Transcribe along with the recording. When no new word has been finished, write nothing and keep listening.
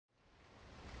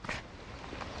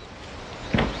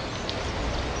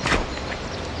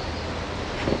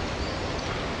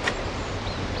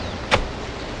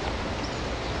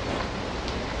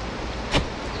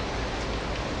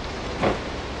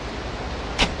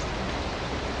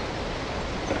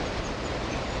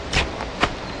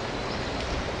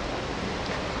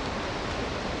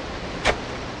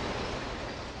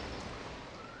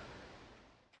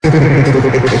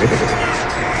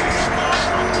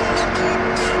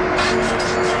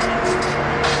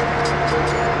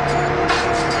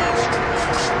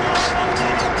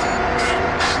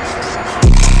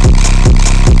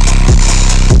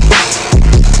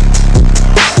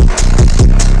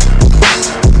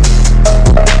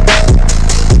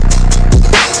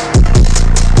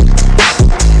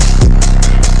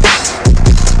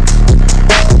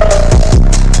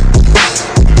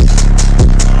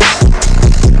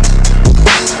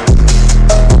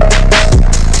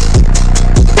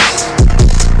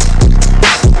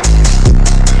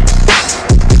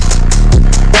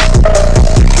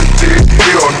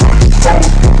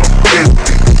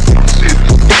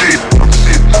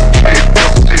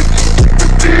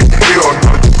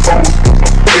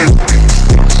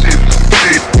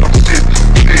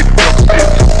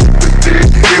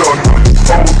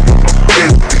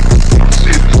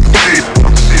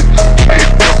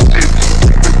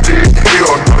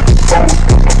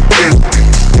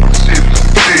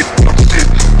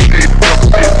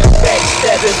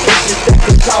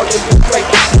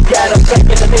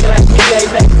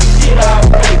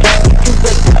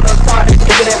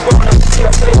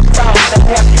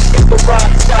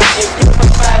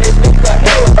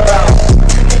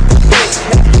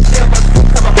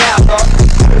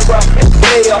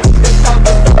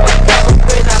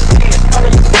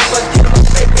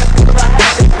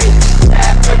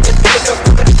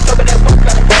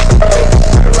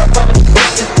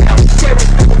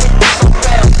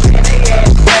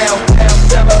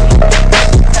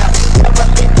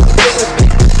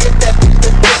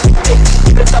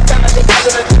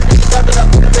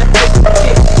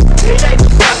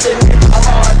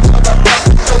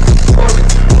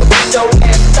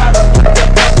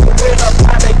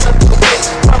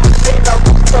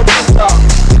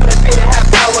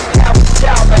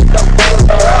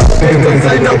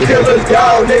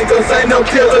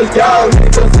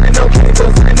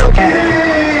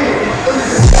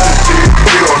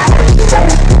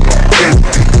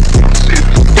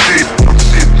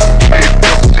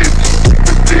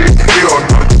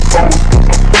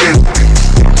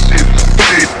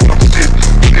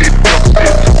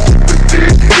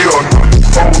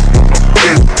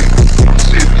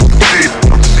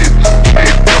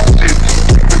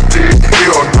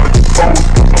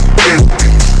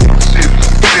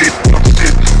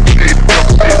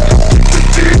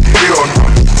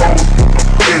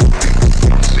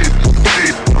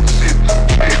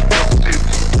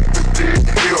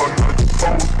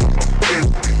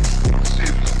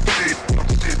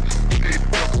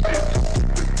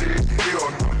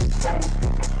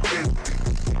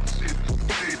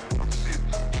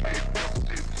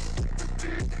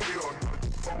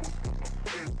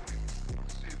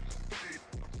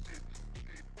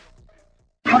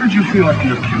How did you feel after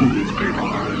you killed this paper?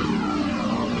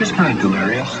 Just kind of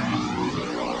delirious.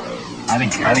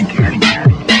 I didn't care.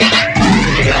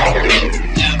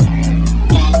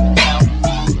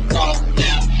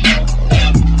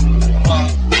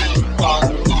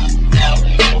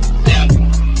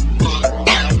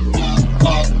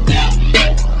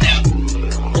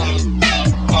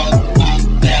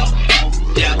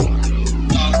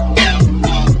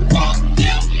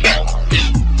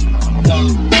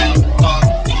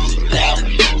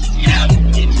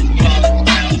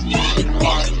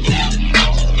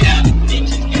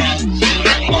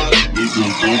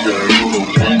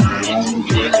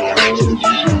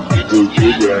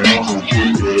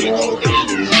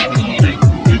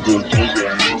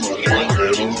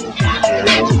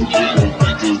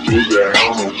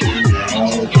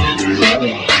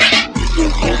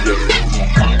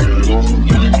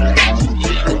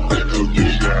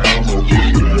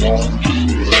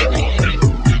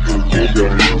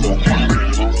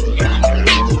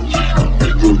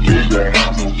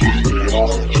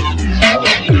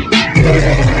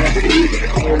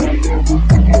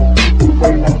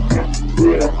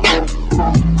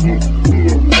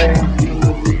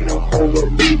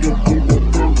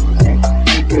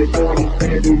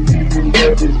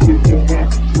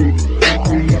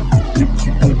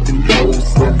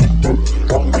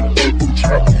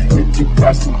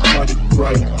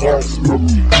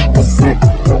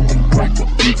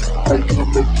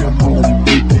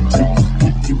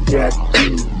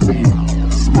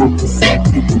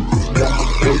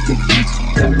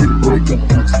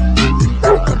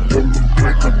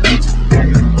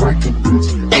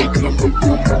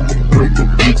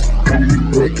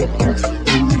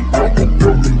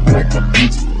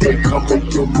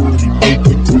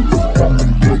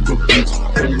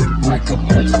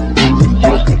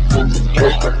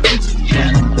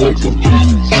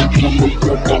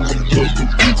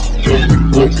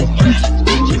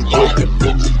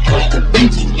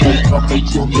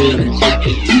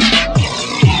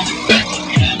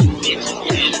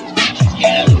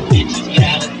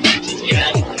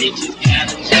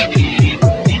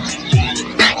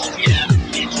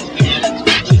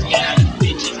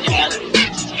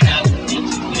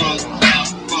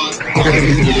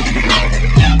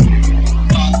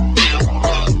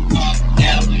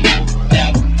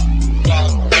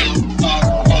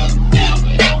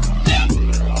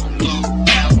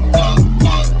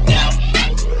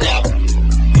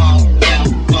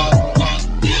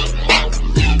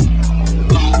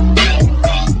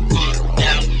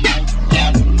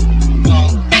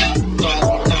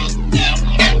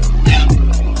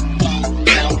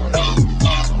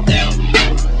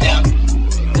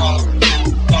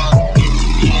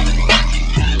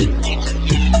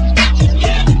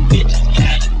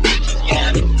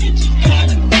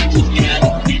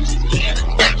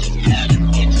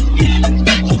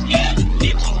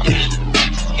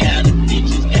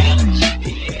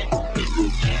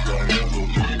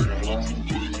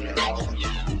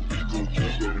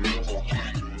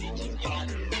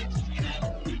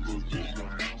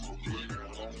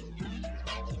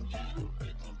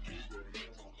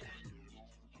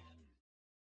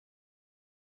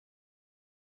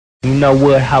 You know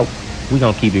what, how we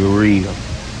gonna keep it real.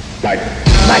 Like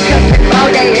my cousin all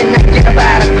day and I get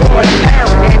about a quarter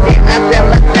pound, and then I sell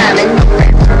a dime and no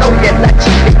friends. So just I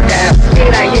cheap it down.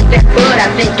 Still I hit that foot, I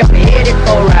think I'm headed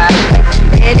for a ride.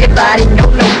 Anybody know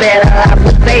no better, I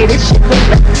would say this shit was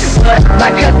lit. But my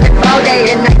cousin all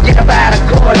day and I get about a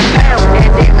quarter pound,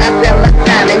 and then I sell a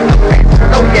dime and no friends.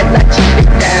 So just I cheap it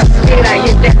down. Still I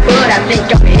hit that foot, I think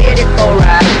I'm headed for a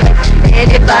ride.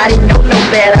 Anybody know no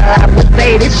better, I would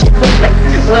say this shit was lit.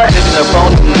 Picking up on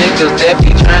them niggas that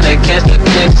be tryna catch the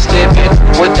click slipping.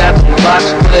 Without them box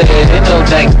split, ain't no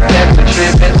dang that we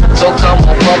tripping. So come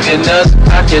on, pumpkin us,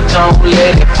 cock your tongue,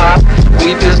 let it pop.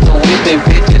 We just know we been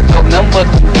bitches, talk nothing but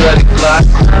them bloody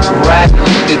clocks. Riding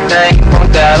with the thing,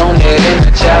 punked out on that in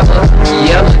the chopper.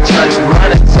 Yellow chunks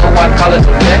running, so I call it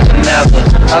a recognizer.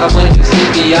 How when you see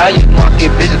me, all you monkey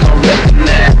bitches gon'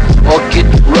 recognize. Or get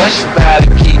the rush by the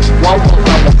key, one more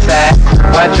on the side.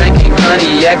 Why drinking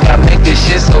cognac, I make this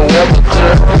shit so ever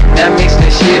clear. Now mix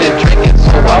that shit and drink it,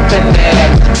 so up in that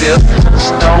atmosphere.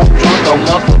 Stone drunk, a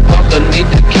motherfucker need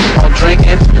to keep on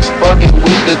drinking. Fucking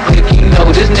with the click, you know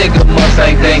this nigga must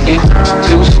ain't thinking.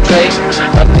 Too straight,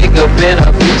 a nigga been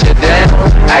a bitch down.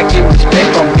 I get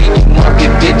respect from beating monkey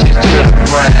bitches to the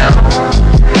ground.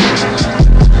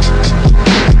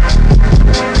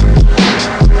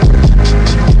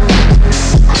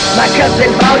 My cousin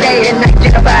all day and I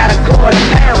get about a quarter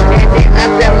pound, and then I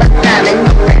sell a dime and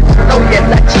no friends. So just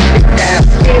I cheap it down.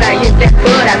 Still I hit that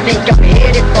foot, I think I'm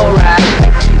headed for a ride.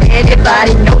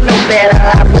 Anybody know no better,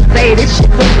 I would say this shit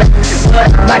was lit.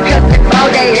 But my cousin all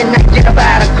day and I get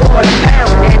about a quarter pound,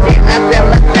 and then I sell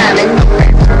a dime and no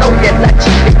friends. So just I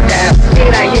cheap it down. Still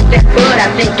I hit that foot, I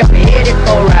think I'm headed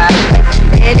for a ride.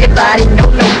 Anybody know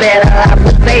no better, I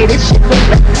would say this shit was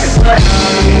lit. But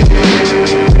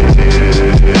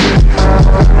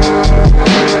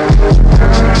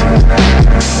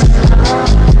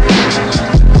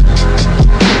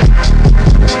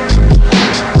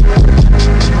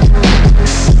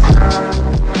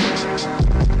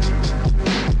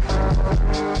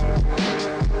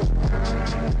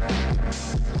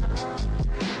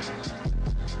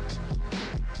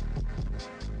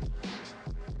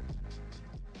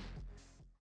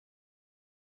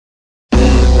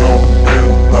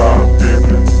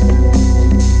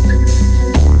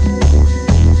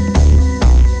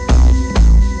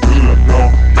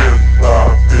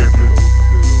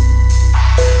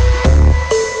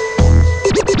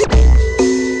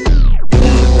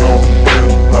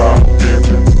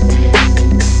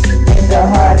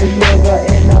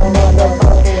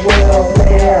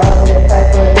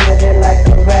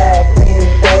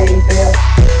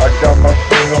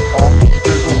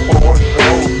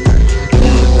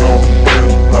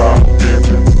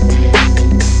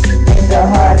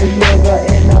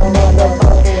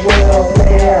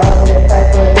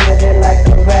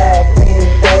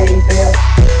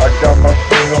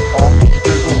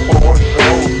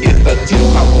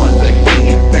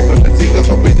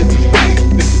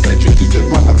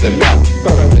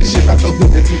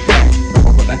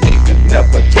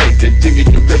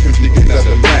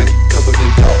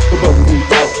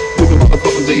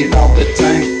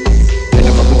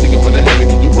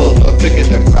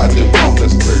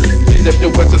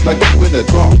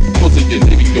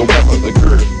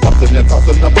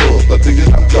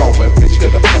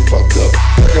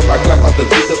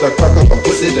I'm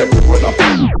putting it everywhere I'm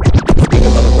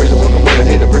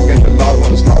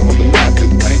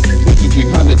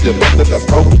the love that I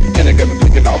spoke, and I got me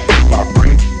thinking I'll fix my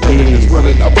brain. It's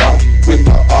running up with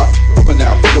my art, coming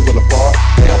out with a bar,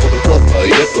 down with a plus,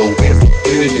 SOS,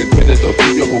 independent of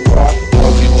your car.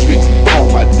 All these tricks on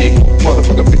my dick,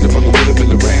 motherfucker, bitch, fucking with him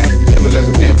in the ram.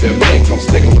 Everlasting pimp and make, I'm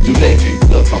sticking with you lately.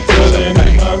 Look, I'm feeling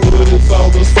ain't my good, it's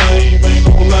all the same. Ain't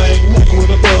no lame, hanging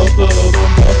with a thug.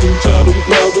 I'm not too child with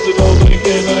love, but you know they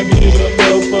cannot get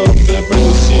enough of that bring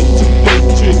the shit to big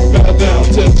trick. Bow down,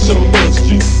 test show love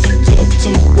street. Tough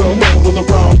to go hang with the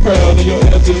wrong crowd, and your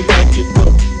ass is back it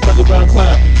up. Run around,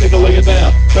 climb, take a lay it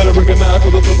down. Better recognize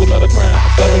for the people of the crime.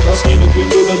 Staring my skin is we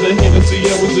good as the Hennessy.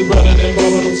 I was just running and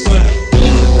rolling them slam.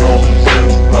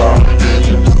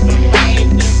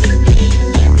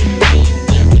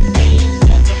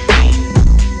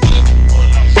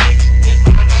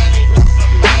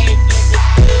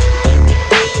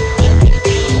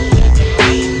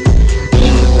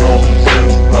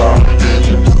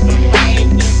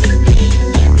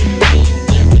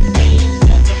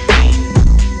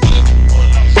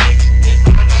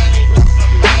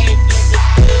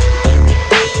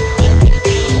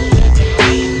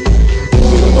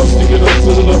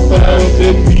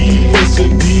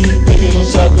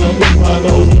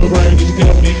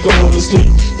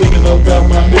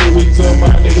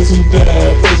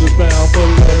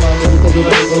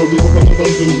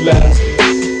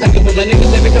 Thinking for the niggas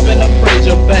that be coming up, praise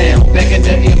your bam. Back in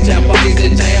the M-Town, parties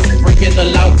in town, breaking the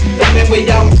law. Coming we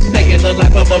out, making the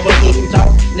life of a who talk.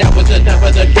 Now it's the time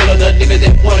for the killer, the niggas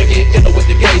that wanna get iller with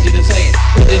the gauge in his hand.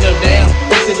 Putting them down,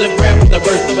 fixing the ground with the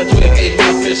burst of a 12-gauge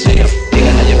mouthful shell. Nigga,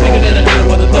 how you figure that a nigga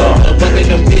with a thumb? Bumping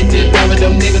them bitches, robbing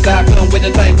them niggas, I come with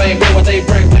the thing, bang, blow what they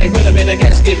bring, bang, put them in the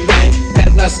casket, bang.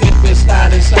 As I slip and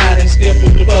slide, step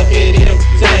in the bucket, in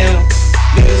town.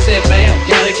 Niggas said, bam,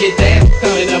 gotta get down,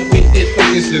 coming up with this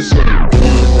fucking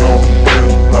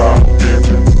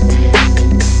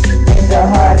The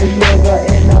hardest nigga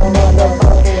in the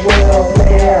motherfucking world.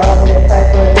 Player on the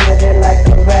paper, living like a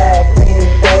rag, clean as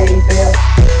day,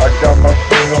 I got my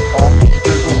finger on the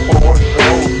trigger for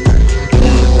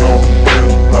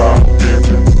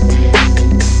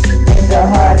the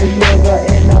hardest nigga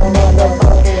in the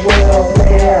motherfucking world.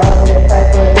 Player on the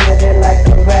paper, living like a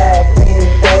rag, clean as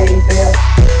day,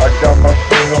 I got my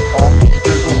finger on the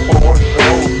trigger for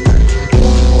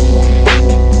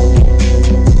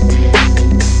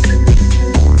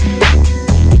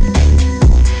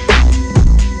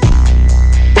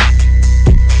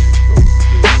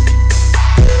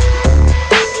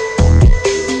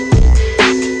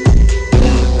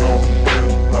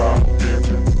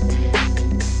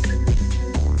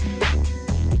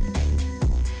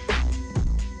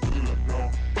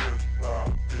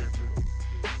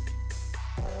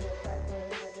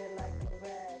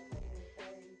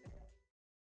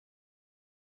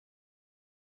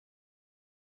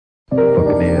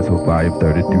Fucking asshole, volume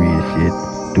 33 and shit.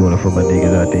 Doing it for my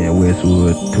niggas out there in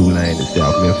Westwood, Tulane, and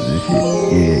South Memphis and shit.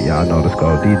 Yeah, y'all know the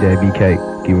score. DJ BK,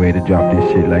 get ready to drop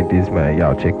this shit like this, man.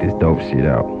 Y'all check this dope shit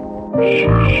out.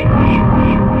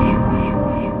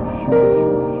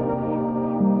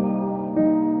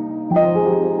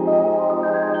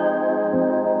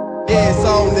 Yeah, it's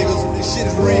on, niggas. This shit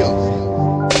is real.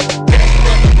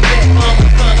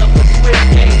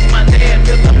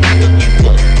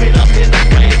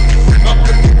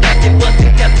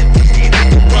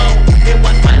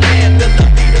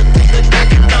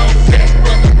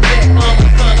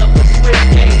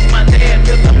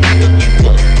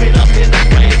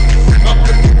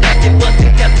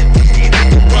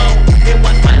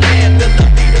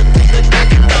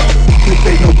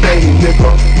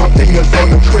 My fingers on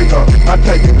the trigger. I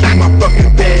tell you, keep my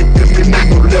fucking bed, give me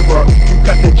no liver. You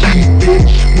got the G, bitch.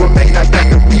 Remain, I got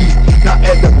the beat. Now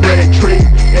add the bread trick,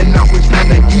 and now it's time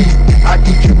to eat. I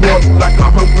eat you up like a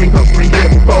hungry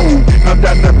hippo. I'm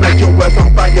down to light your ass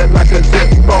on fire like a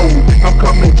Zippo. I'm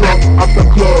coming drunk off the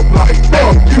club like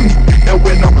fuck you. And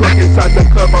when I'm drunk inside the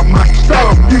club, I might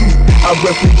stomp you. I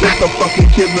represent the fucking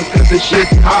killers cause this shit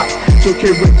hot. So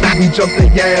here with you, we jump the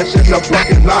ass in the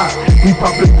fucking lot. We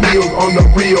poppin' pills on the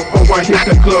real before I hit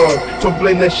the club. So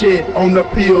blame that shit on the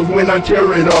pills when I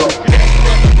tear it up.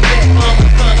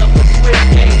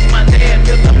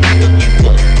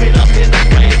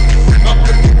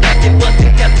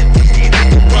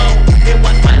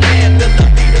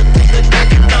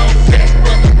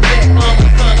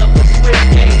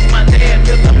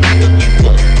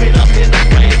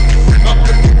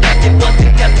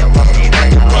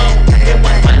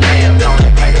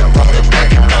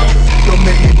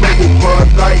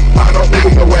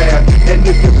 And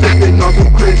if you're sipping on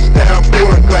some crystal,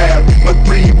 pour a glass.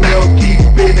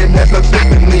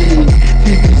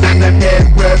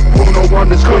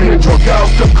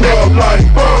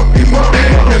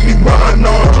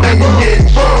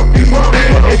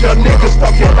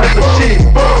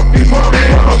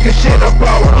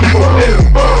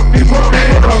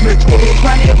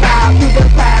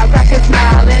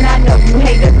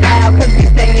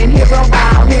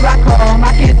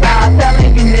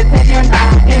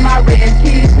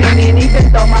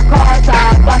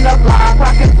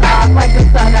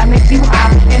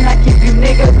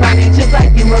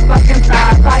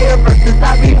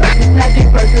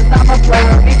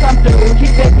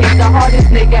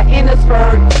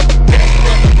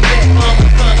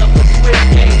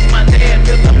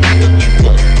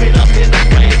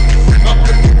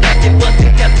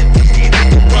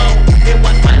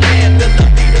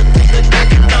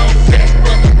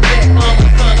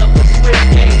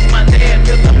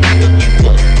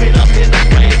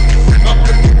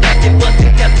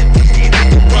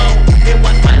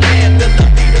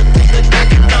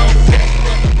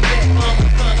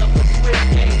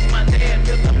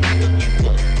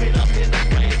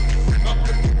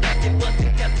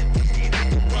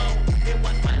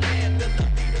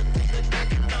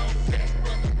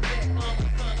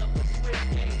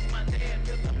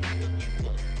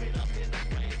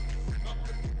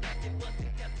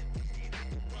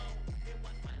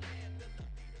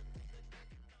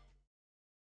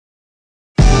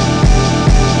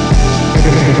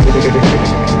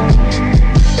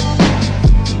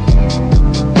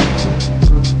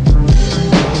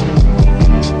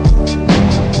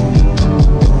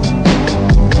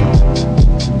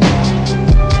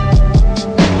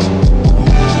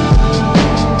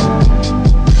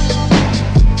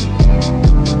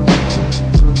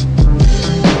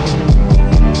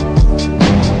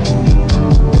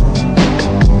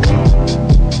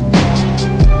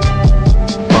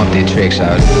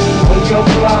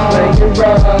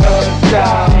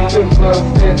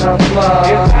 It's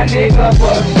my nigga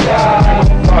Buckshot.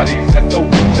 Parties that know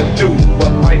what to do,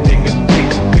 but my niggas speak.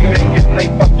 We niggas they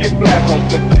fucking black on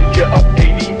the figure of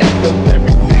 80 acres.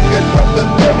 Every nigga drops a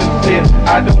 7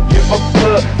 I don't give a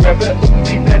fuck. Rather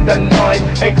Uzi than the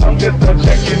 9. And come just to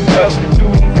check it up.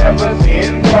 Student efforts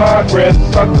in progress.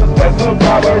 Suckers, that's a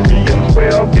robbery. And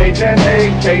 12 gauge and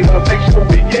AK to make sure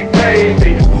we get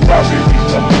crazy. Robbery,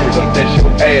 some murder, that's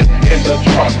your ass in the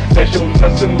trunk. That's your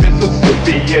nuts in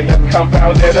Mississippi in the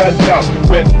compound that I dump.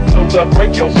 When close up,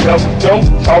 break yourself. Don't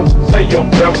talk, say your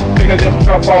breath. Nigga, just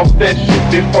drop off that shit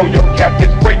before your cap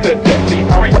gets break to death.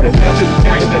 Bring the death,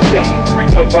 bring the death. Bring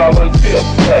the volunteer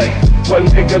play. One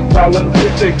niggas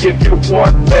volunteer to give you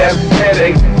one last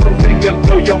headache. Two niggas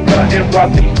blow your gun and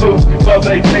rob these fools. Well,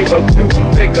 they name us two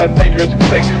nigga dangerous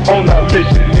click on a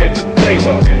mission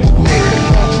entertainment.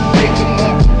 Pick 'em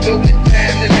up, so it's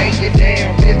time to lay it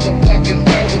down. It's a fucking